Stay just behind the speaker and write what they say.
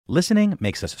Listening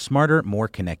makes us smarter, more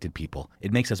connected people.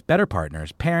 It makes us better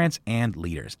partners, parents, and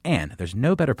leaders. And there's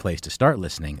no better place to start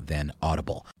listening than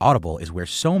Audible. Audible is where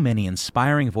so many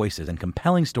inspiring voices and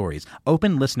compelling stories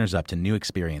open listeners up to new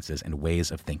experiences and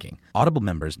ways of thinking. Audible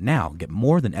members now get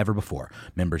more than ever before.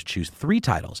 Members choose 3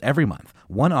 titles every month,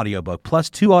 1 audiobook plus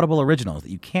 2 Audible originals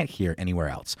that you can't hear anywhere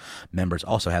else. Members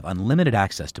also have unlimited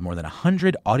access to more than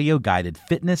 100 audio-guided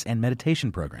fitness and meditation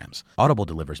programs. Audible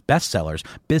delivers bestsellers,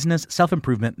 business,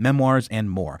 self-improvement, memoirs, and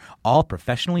more, all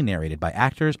professionally narrated by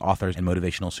actors, authors, and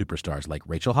motivational superstars like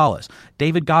Rachel Hollis,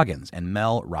 David Goggins, and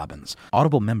Mel Robbins.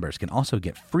 Audible members can also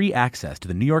get free access to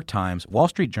the New York Times, Wall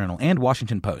Street Journal, and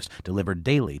Washington Post delivered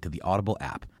daily to the Audible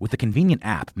app. With the convenient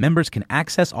app, members can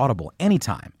access Audible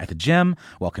anytime, at the gym,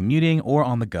 while commuting, or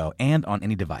on the go, and on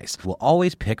any device. We'll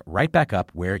always pick right back up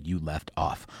where you left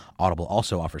off. Audible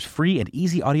also offers free and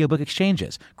easy audiobook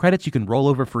exchanges, credits you can roll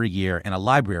over for a year, and a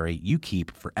library you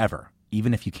keep forever,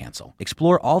 even if you cancel.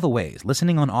 Explore all the ways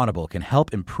listening on Audible can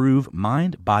help improve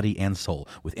mind, body, and soul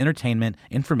with entertainment,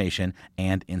 information,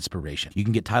 and inspiration. You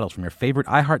can get titles from your favorite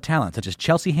iHeart talent such as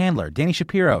Chelsea Handler, Danny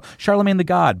Shapiro, Charlamagne the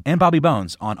God, and Bobby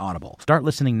Bones on Audible. Start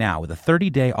listening now with a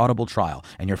 30-day Audible trial,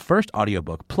 and your first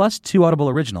audiobook plus 2 Audible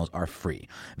originals are free.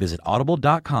 Visit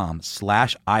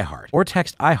audible.com/iHeart or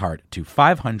text iHeart to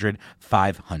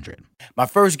 500-500. My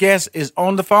first guest is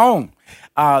on the phone.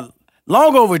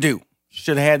 Long overdue.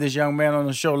 Should have had this young man on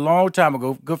the show a long time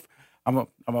ago. I'm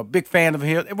a big fan of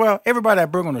his. Well, everybody I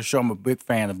bring on the show, I'm a big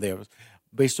fan of theirs,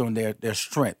 based on their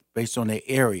strength, based on their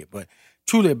area. But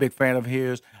truly a big fan of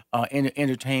his in the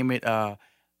entertainment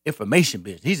information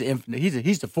business.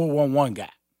 He's the 411 guy.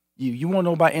 You want to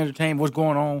know about entertainment, what's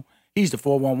going on? He's the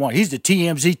 411. He's the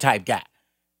TMZ type guy.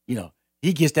 You know,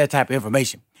 he gets that type of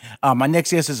information. My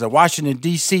next guest is a Washington,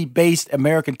 D.C. based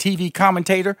American TV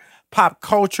commentator, pop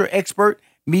culture expert,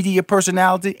 media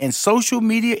personality, and social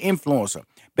media influencer,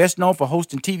 best known for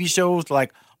hosting TV shows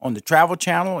like on the Travel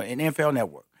Channel and NFL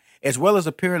Network, as well as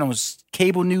appearing on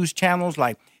cable news channels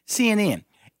like CNN,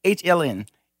 HLN,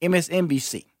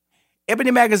 MSNBC.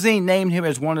 Ebony Magazine named him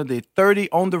as one of the 30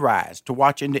 on the rise to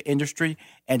watch in the industry,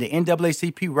 and the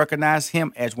NAACP recognized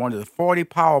him as one of the 40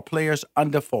 power players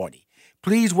under 40.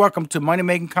 Please welcome to Money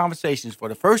Making Conversations for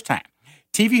the first time,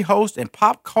 TV host and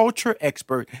pop culture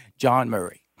expert, Jawn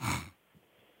Murray.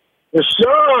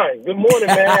 Sean, good morning,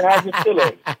 man. How's you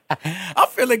feeling? I'm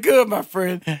feeling good, my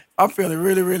friend. I'm feeling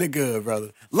really, really good,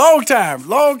 brother. Long time.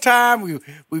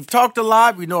 We've talked a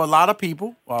lot. We know a lot of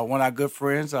people. One of our good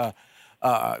friends we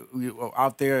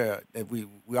out there that we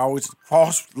always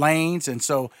cross lanes. And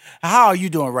so, how are you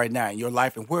doing right now in your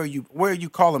life, and where are you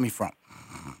calling me from?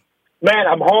 Man,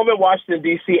 I'm home in Washington,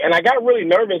 D.C., and I got really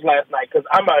nervous last night because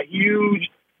I'm a huge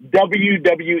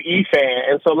WWE fan.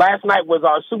 And so last night was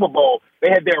our Super Bowl. They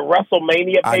had their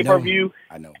WrestleMania pay-per-view.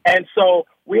 I know. And so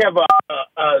we have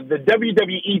the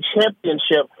WWE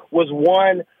Championship was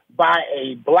won by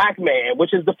a black man,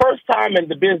 which is the first time in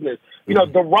the business. You know,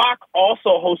 The Rock also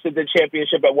hosted the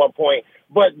championship at one point,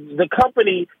 but the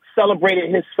company celebrated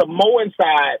his Samoan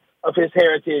side of his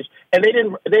heritage, and they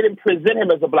didn't present him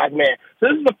as a black man. So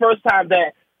this is the first time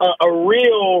that a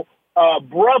real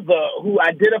brother who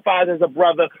identifies as a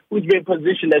brother, who's been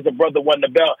positioned as a brother, won the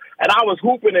belt. And I was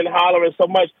hooping and hollering so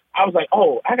much, I was like,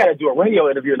 oh, I got to do a radio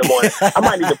interview in the morning. I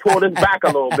might need to pull this back a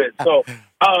little bit. So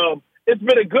it's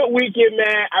been a good weekend,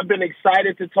 man. I've been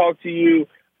excited to talk to you.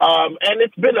 And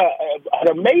it's been an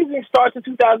amazing start to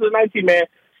 2019, man.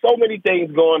 So many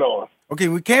things going on. Okay,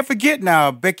 we can't forget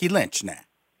now Becky Lynch now.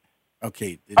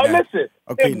 Okay. Listen.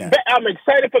 Okay, now. I'm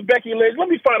excited for Becky Lynch. Let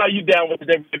me find out you down with the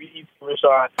WWE,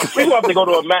 Rashawn. We're going to have to go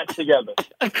to a match together.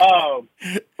 Yeah,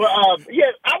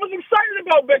 I was excited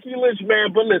about Becky Lynch,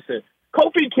 man. But listen,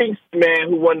 Kofi Kingston, man,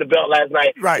 who won the belt last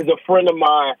night, is a friend of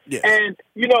mine. Yes. And,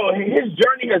 you know, his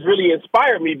journey has really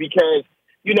inspired me because,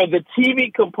 you know, the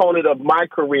TV component of my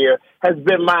career has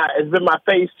been my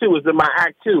phase two, has been my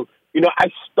act two. You know, I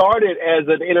started as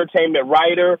an entertainment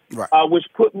writer, which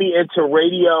put me into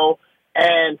radio.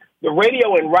 And the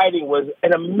radio and writing was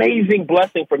an amazing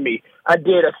blessing for me. I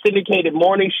did a syndicated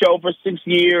morning show for 6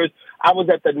 years. I was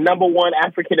at the #1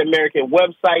 African-American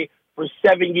website for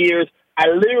 7 years. I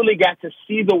literally got to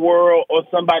see the world on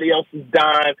somebody else's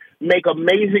dime, make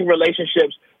amazing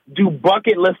relationships, do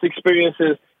bucket list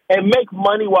experiences, and make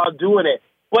money while doing it.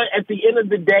 But at the end of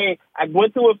the day, I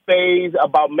went through a phase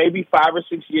about maybe 5 or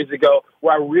 6 years ago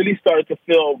where I really started to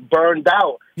feel burned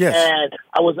out. Yes. And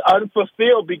I was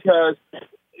unfulfilled because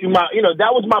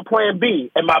that was my plan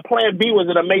B. And my plan B was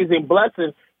an amazing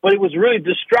blessing, but it was really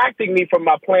distracting me from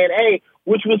my plan A,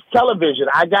 which was television.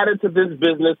 I got into this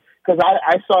business because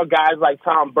I saw guys like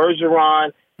Tom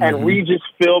Bergeron and Regis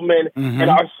Philbin and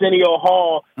Arsenio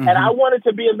Hall. And I wanted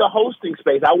to be in the hosting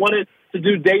space. I wanted to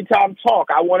do daytime talk.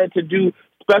 I wanted to do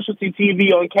specialty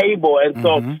TV on cable. And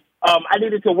so I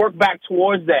needed to work back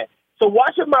towards that. So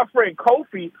watching my friend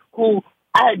Kofi, who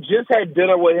I had just had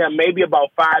dinner with him maybe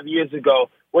about 5 years ago,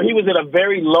 when he was at a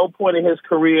very low point in his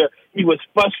career. He was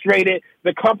frustrated.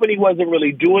 The company wasn't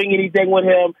really doing anything with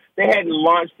him. They hadn't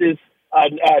launched this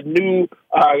new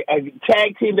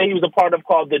tag team that he was a part of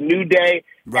called The New Day.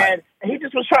 Right. And he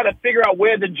just was trying to figure out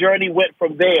where the journey went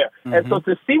from there. And so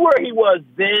to see where he was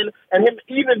then, and him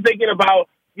even thinking about,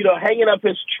 hanging up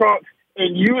his trunks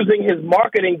and using his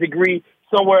marketing degree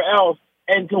somewhere else,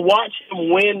 and to watch him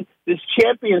win this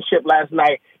championship last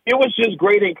night, it was just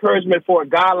great encouragement for a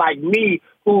guy like me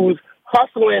who's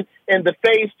hustling in the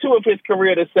phase 2 of his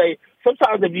career to say,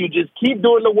 sometimes if you just keep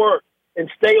doing the work and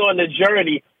stay on the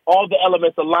journey, all the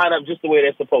elements will line up just the way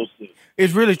they're supposed to.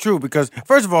 It's really true because,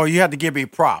 first of all, you have to give me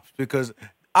props because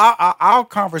our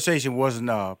conversation wasn't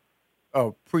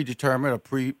predetermined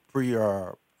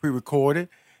or pre-recorded.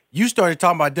 You started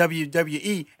talking about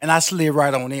WWE, and I slid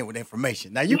right on in with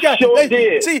information. Now you got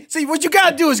did. See, what you got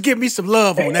to do is give me some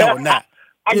love on that one. Now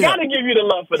I got to give you the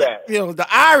love for that. The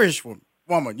Irish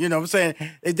woman, you know what I'm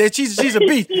saying? She's a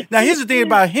beast. Now here's the thing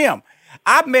about him.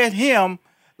 I met him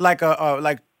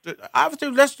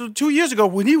obviously less than 2 years ago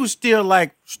when he was still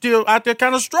out there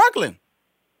kind of struggling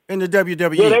in the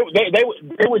WWE. Yeah,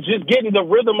 they were just getting the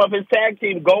rhythm of his tag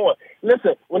team going.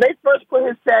 Listen, when they first put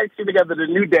his tag team together, The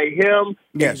New Day, him,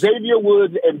 Xavier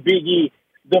Woods, and Big E,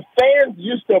 the fans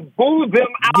used to boo them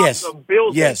out of the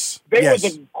building. They were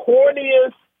the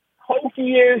corniest,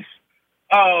 hokiest,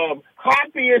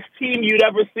 happiest team you'd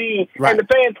ever seen, and the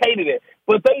fans hated it.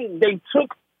 But they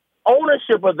took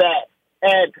ownership of that,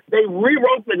 and they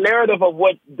rewrote the narrative of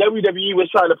what WWE was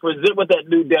trying to present with that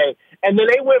New Day. And then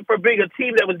they went from being a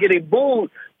team that was getting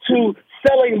booed to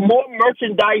selling more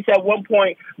merchandise at one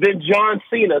point than John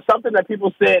Cena, something that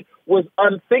people said was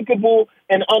unthinkable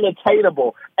and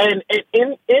unattainable. And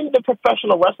in the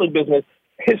professional wrestling business,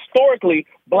 historically,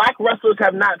 black wrestlers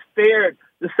have not fared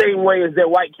the same way as their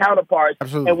white counterparts.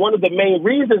 Absolutely. And one of the main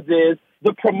reasons is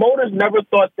the promoters never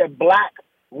thought that black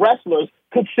wrestlers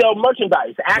could sell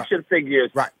merchandise, action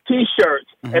figures, T-shirts,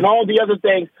 and all the other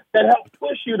things that help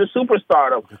push you to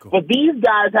superstardom. Cool. But these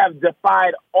guys have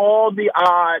defied all the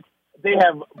odds. They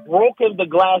have broken the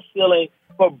glass ceiling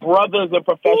for brothers in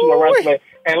professional wrestling.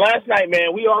 And last night,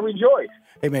 man, we all rejoiced.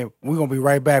 Hey, man, we're going to be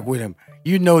right back with him.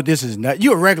 You know this is not...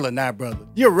 You're a regular now, brother.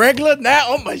 You're a regular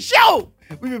now on my show.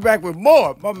 We'll be back with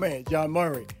more. My man, Jawn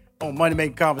Murray, on Money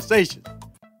Making Conversations.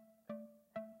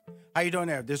 How you doing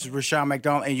there? This is Rushion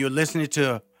McDonald, and you're listening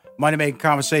to Money Making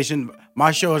Conversation.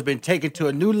 My show has been taken to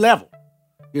a new level.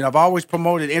 I've always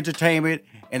promoted entertainment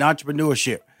and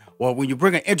entrepreneurship. Well, when you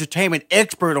bring an entertainment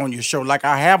expert on your show, like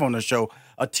I have on the show,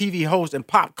 a TV host and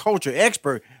pop culture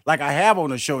expert, like I have on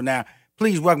the show now,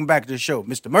 please welcome back to the show,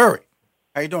 Mr. Murray.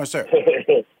 How you doing, sir?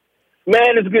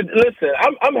 Man, it's good. Listen,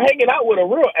 I'm hanging out with a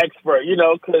real expert,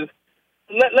 because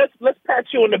let's pat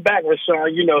you on the back,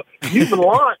 Rushion. You've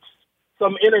launched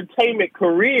some entertainment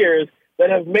careers that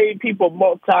have made people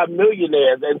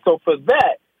multi-millionaires. And so for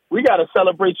that, we got to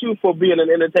celebrate you for being an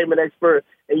entertainment expert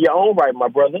in your own right, my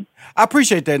brother. I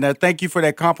appreciate that. Now, thank you for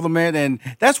that compliment. And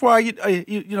that's why,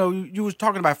 you was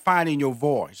talking about finding your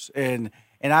voice. And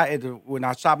when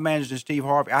I stopped managing Steve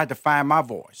Harvey, I had to find my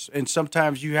voice. And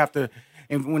sometimes you have to,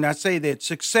 and when I say that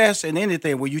success in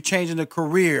anything, when you're changing a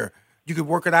career, you could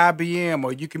work at IBM,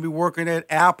 or you can be working at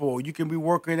Apple, or you can be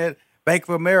working at Bank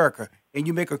of America, and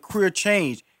you make a career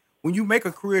change. When you make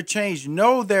a career change,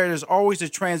 know there is always a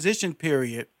transition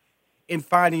period in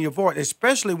finding your voice,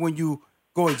 especially when you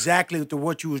go exactly to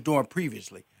what you was doing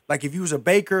previously. Like if you was a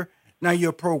baker, now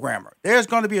you're a programmer. There's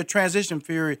going to be a transition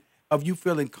period of you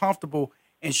feeling comfortable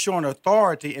and showing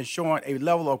authority and showing a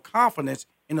level of confidence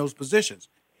in those positions.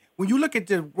 When you look at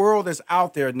the world that's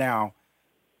out there now,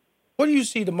 what do you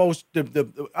see the most?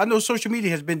 I know social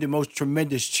media has been the most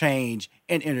tremendous change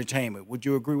in entertainment. Would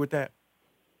you agree with that?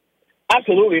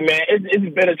 Absolutely, man.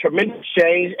 It's been a tremendous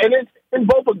change, and it's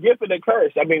both a gift and a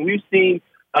curse. I mean, we've seen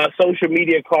social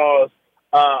media cause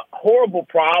horrible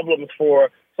problems for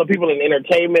some people in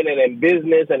entertainment and in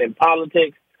business and in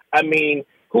politics. I mean,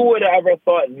 who would have ever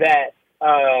thought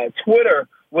that Twitter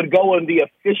would go in the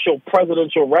official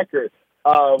presidential record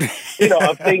of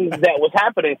of things that was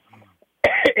happening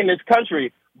in this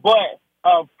country? But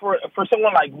for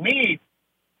someone like me,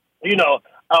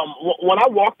 when I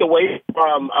walked away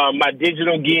from my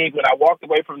digital gig, when I walked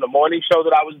away from the morning show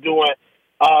that I was doing,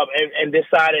 and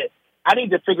decided I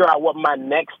need to figure out what my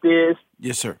next is.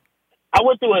 Yes, sir. I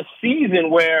went through a season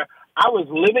where I was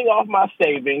living off my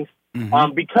savings.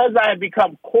 Because I had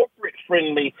become corporate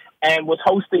friendly and was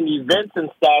hosting events and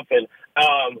stuff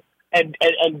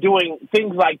and doing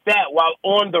things like that while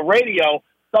on the radio,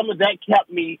 some of that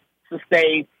kept me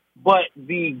sustained. But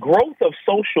the growth of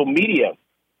social media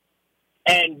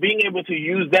and being able to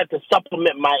use that to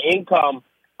supplement my income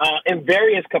in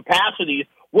various capacities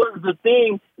was the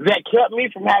thing that kept me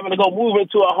from having to go move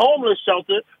into a homeless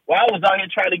shelter while I was out here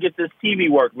trying to get this TV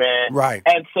work, man. Right.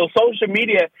 And so social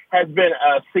media has been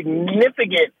a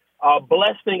significant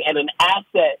blessing and an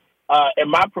asset in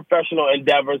my professional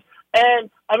endeavors. And,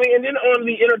 I mean, and then on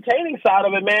the entertaining side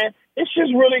of it, man, it's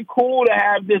just really cool to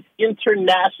have this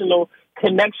international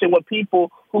connection with people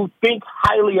who think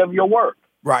highly of your work.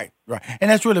 Right.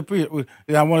 And that's really pretty.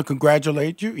 I want to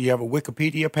congratulate you. You have a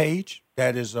Wikipedia page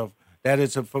that's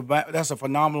a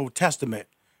phenomenal testament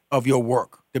of your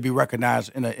work to be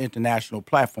recognized in an international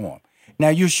platform. Now,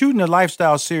 you're shooting a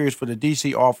lifestyle series for the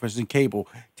DC Office and Cable.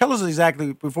 Tell us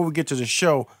exactly, before we get to the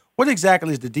show, what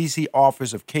exactly is the DC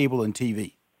Office of Cable and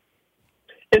TV?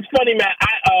 It's funny,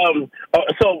 man.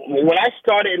 So when I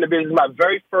started in the business, my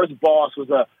very first boss was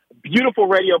a beautiful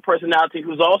radio personality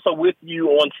who's also with you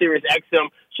on Sirius XM.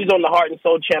 She's on the Heart and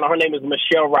Soul channel. Her name is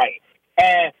Michelle Wright.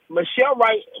 And Michelle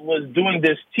Wright was doing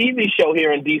this TV show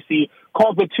here in D.C.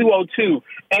 called The 202.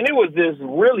 And it was this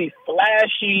really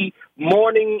flashy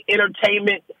morning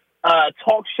entertainment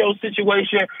talk show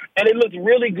situation. And it looked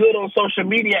really good on social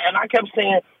media. And I kept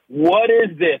saying, what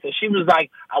is this? And she was like,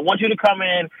 I want you to come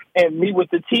in and meet with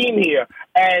the team here.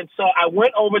 And so I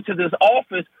went over to this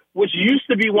office, which used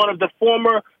to be one of the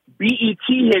former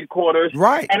BET headquarters.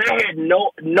 Right. And I had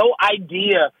no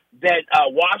idea that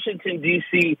Washington,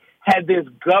 D.C. had this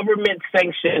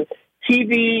government-sanctioned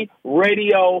TV,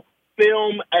 radio,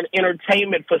 film, and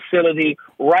entertainment facility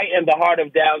right in the heart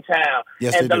of downtown.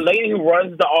 Yes, and the lady who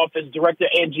runs the office, Director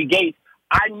Angie Gates,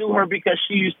 I knew her because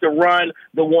she used to run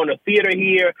the Warner Theater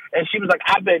here, and she was like,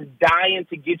 I've been dying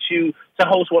to get you to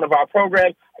host one of our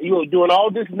programs. You're doing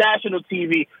all this national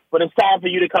TV, but it's time for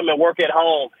you to come and work at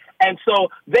home. And so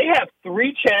they have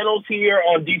 3 channels here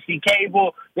on DC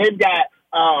Cable. They've got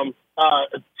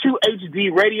 2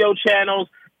 HD radio channels.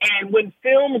 And when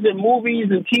films and movies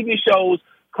and TV shows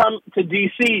come to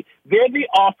DC, they're the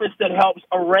office that helps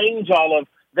arrange all of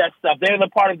that stuff. They're the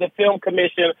part of the film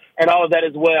commission and all of that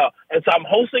as well. And so I'm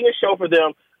hosting a show for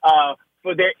them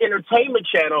for their entertainment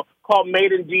channel called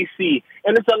Made in DC.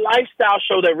 And it's a lifestyle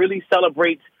show that really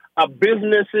celebrates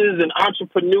businesses and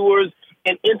entrepreneurs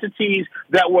and entities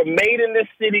that were made in this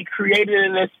city, created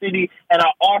in this city, and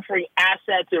are offering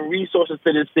assets and resources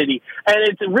to this city. And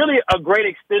it's really a great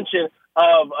extension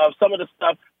of some of the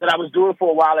stuff that I was doing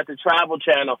for a while at the Travel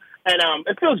Channel. And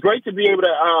it feels great to be able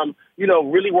to,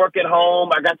 really work at home.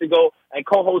 I got to go and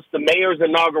co-host the mayor's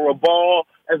inaugural ball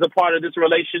as a part of this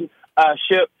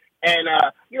relationship. And,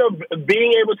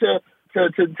 being able to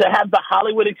have the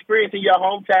Hollywood experience in your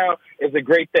hometown is a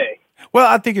great thing. Well,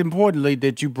 I think importantly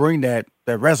that you bring that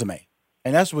resume,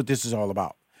 and that's what this is all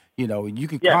about. You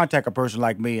can contact a person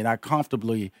like me, and I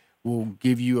comfortably will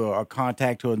give you a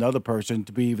contact to another person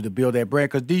to be able to build that brand,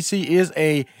 because D.C. is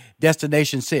a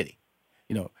destination city.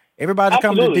 Everybody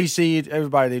comes to D.C.,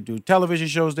 everybody, they do television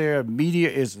shows there. Media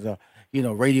is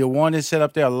Radio 1 is set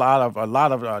up there. A lot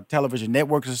of television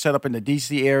networks are set up in the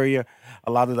D.C. area.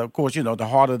 A lot of, of course, the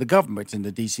heart of the government's in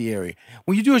the D.C. area.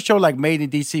 When you do a show like Made in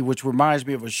D.C., which reminds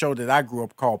me of a show that I grew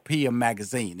up called PM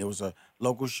Magazine. It was a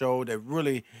local show that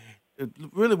really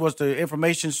was the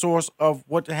information source of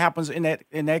what happens in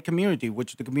that community,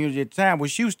 which the community at the time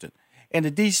was Houston. And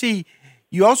the D.C.,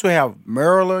 you also have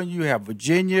Maryland, you have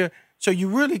Virginia. So you're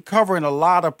really covering a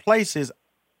lot of places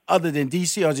other than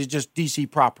D.C., or is it just D.C.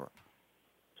 proper?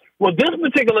 Well, this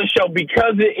particular show,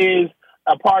 because it is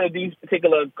a part of these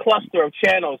particular cluster of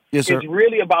channels, is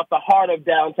really about the heart of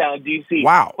downtown D.C.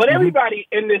 Wow. But everybody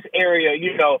in this area,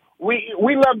 we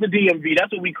love the DMV.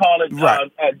 That's what we call it, right.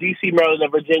 D.C., Maryland,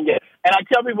 and Virginia. And I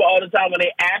tell people all the time when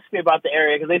they ask me about the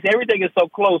area, because they say everything is so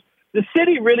close, the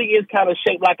city really is kind of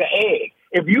shaped like an egg.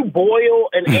 If you boil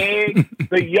an egg,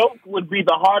 the yolk would be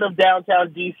the heart of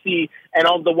downtown D.C., and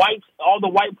all the white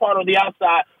part on the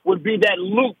outside would be that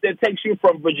loop that takes you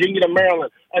from Virginia to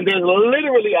Maryland. And there's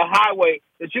literally a highway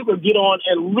that you could get on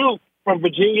and loop from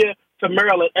Virginia to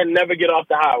Maryland and never get off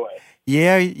the highway.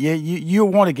 Yeah, you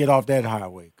want to get off that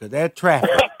highway because that traffic.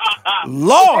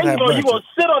 Lord have mercy. You're going to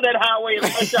sit on that highway in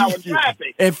rush hour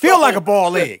traffic. And feel like a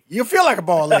ball egg. You feel like a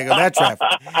ball egg on that traffic.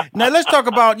 Now, let's talk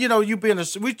about, you being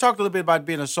we talked a little bit about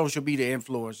being a social media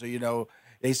influencer.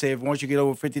 They say once you get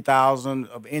over 50,000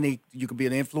 of any, you can be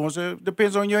an influencer.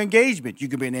 Depends on your engagement. You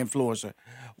can be an influencer.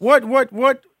 What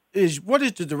what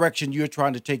is the direction you're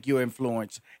trying to take your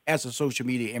influence as a social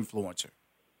media influencer?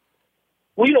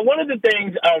 Well, one of the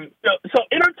things, so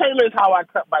entertainment is how I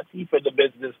cut my teeth in the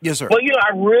business. Yes, sir. But,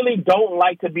 I really don't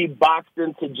like to be boxed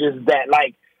into just that.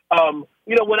 Like,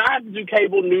 when I have to do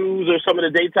cable news or some of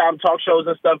the daytime talk shows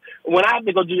and stuff, when I have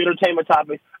to go do entertainment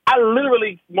topics, I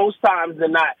literally, most times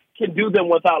than not, can do them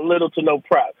without little to no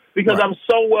prep because I'm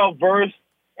so well versed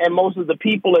in most of the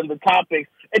people and the topics.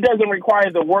 It doesn't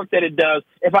require the work that it does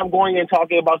if I'm going in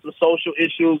talking about some social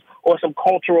issues or some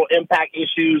cultural impact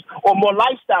issues or more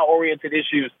lifestyle-oriented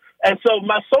issues. And so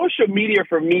my social media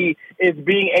for me is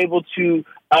being able to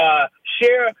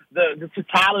share the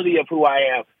totality of who I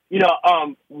am.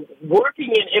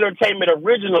 Working in entertainment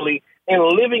originally and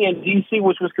living in D.C.,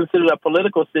 which was considered a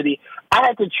political city, I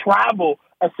had to travel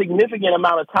a significant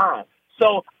amount of time.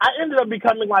 So I ended up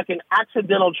becoming like an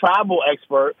accidental travel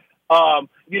expert. I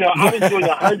was doing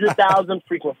 100,000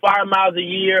 frequent flyer miles a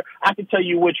year. I can tell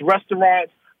you which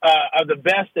restaurants are the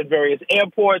best at various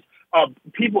airports.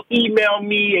 People email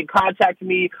me and contact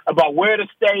me about where to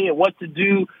stay and what to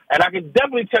do. And I can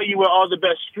definitely tell you where all the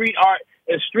best street art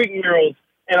and street murals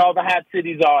in all the hot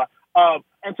cities are.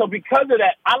 And so because of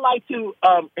that, I like to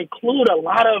include a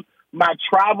lot of my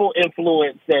travel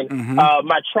influence and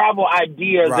my travel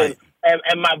ideas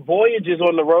and my voyages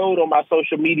on the road on my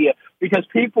social media, because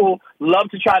people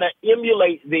love to try to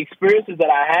emulate the experiences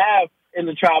that I have in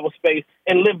the travel space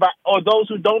and live by, or those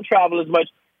who don't travel as much,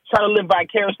 try to live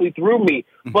vicariously through me.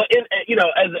 But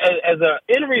as an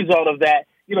end result of that,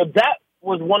 that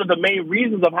was one of the main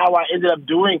reasons of how I ended up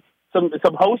doing some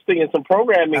hosting and some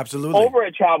programming over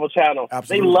at Travel Channel.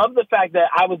 They love the fact that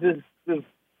I was this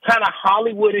kind of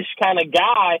Hollywoodish kind of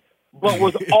guy, but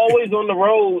was always on the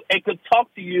road and could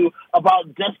talk to you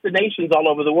about destinations all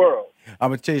over the world.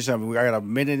 I'm going to tell you something. We got a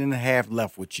minute and a half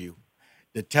left with you.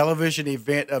 The television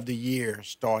event of the year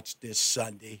starts this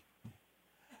Sunday.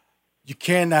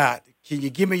 Can you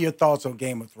give me your thoughts on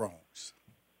Game of Thrones?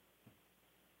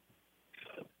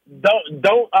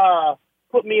 Don't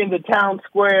put me in the town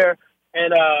square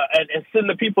and send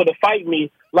the people to fight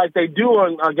me like they do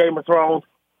on Game of Thrones,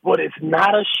 but it's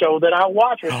not a show that I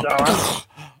watch, Jawn.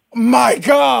 My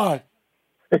God.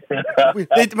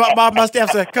 my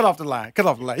staff said, cut off the line.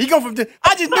 He go from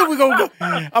I just knew we were going to go.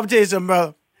 I'm going to tell you something,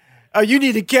 brother. You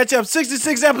need to catch up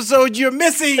 66 episodes you're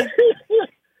missing.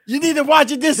 You need to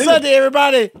watch it this Sunday,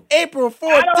 everybody. April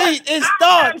 14th, it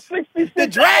starts. The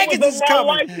Dragons is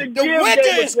coming. The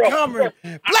winter is coming.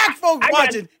 Black folks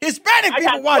watching. Hispanic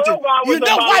people watching.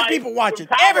 White people watching.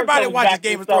 Everybody watches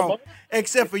Game of Thrones,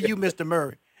 except for you, Mr.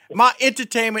 Murray. My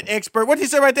entertainment expert. What did he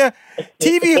say right there?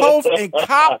 TV host and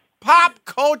pop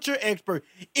culture expert.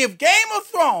 If Game of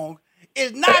Thrones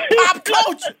is not pop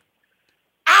culture,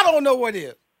 I don't know what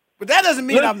is. But that doesn't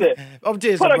mean I'm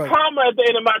just put a comma at the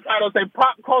end of my title, say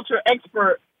pop culture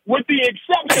expert, with the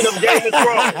exception of Game of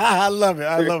Thrones. I love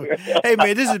it. Hey,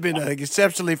 man, this has been an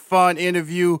exceptionally fun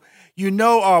interview. We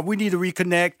need to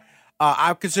reconnect.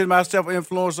 I consider myself an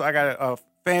influencer. I got a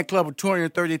fan club of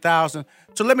 230,000.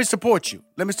 So let me support you.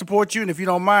 And if you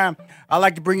don't mind, I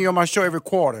like to bring you on my show every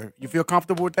quarter. You feel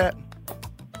comfortable with that?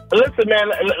 Listen, man,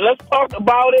 let's talk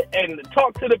about it and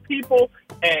talk to the people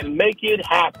and make it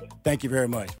happen. Thank you very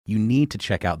much. You need to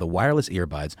check out the wireless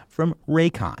earbuds from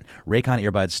Raycon. Raycon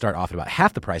earbuds start off at about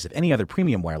half the price of any other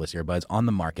premium wireless earbuds on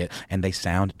the market, and they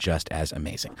sound just as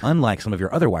amazing. Unlike some of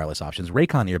your other wireless options,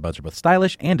 Raycon earbuds are both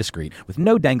stylish and discreet with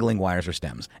no dangling wires or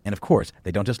stems. And of course,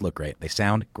 they don't just look great, they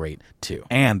sound great too.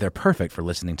 And they're perfect for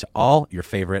listening to all your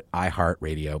favorite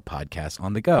iHeartRadio podcasts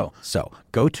on the go. So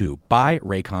go to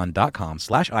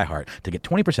buyraycon.com/iHeart to get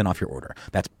 20% off your order.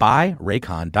 That's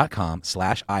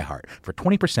buyraycon.com/iHeart for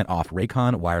 20% off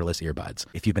Raycon wireless earbuds.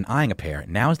 If you've been eyeing a pair,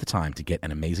 now's the time to get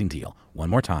an amazing deal. One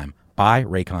more time,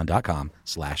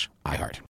 buyraycon.com/iHeart.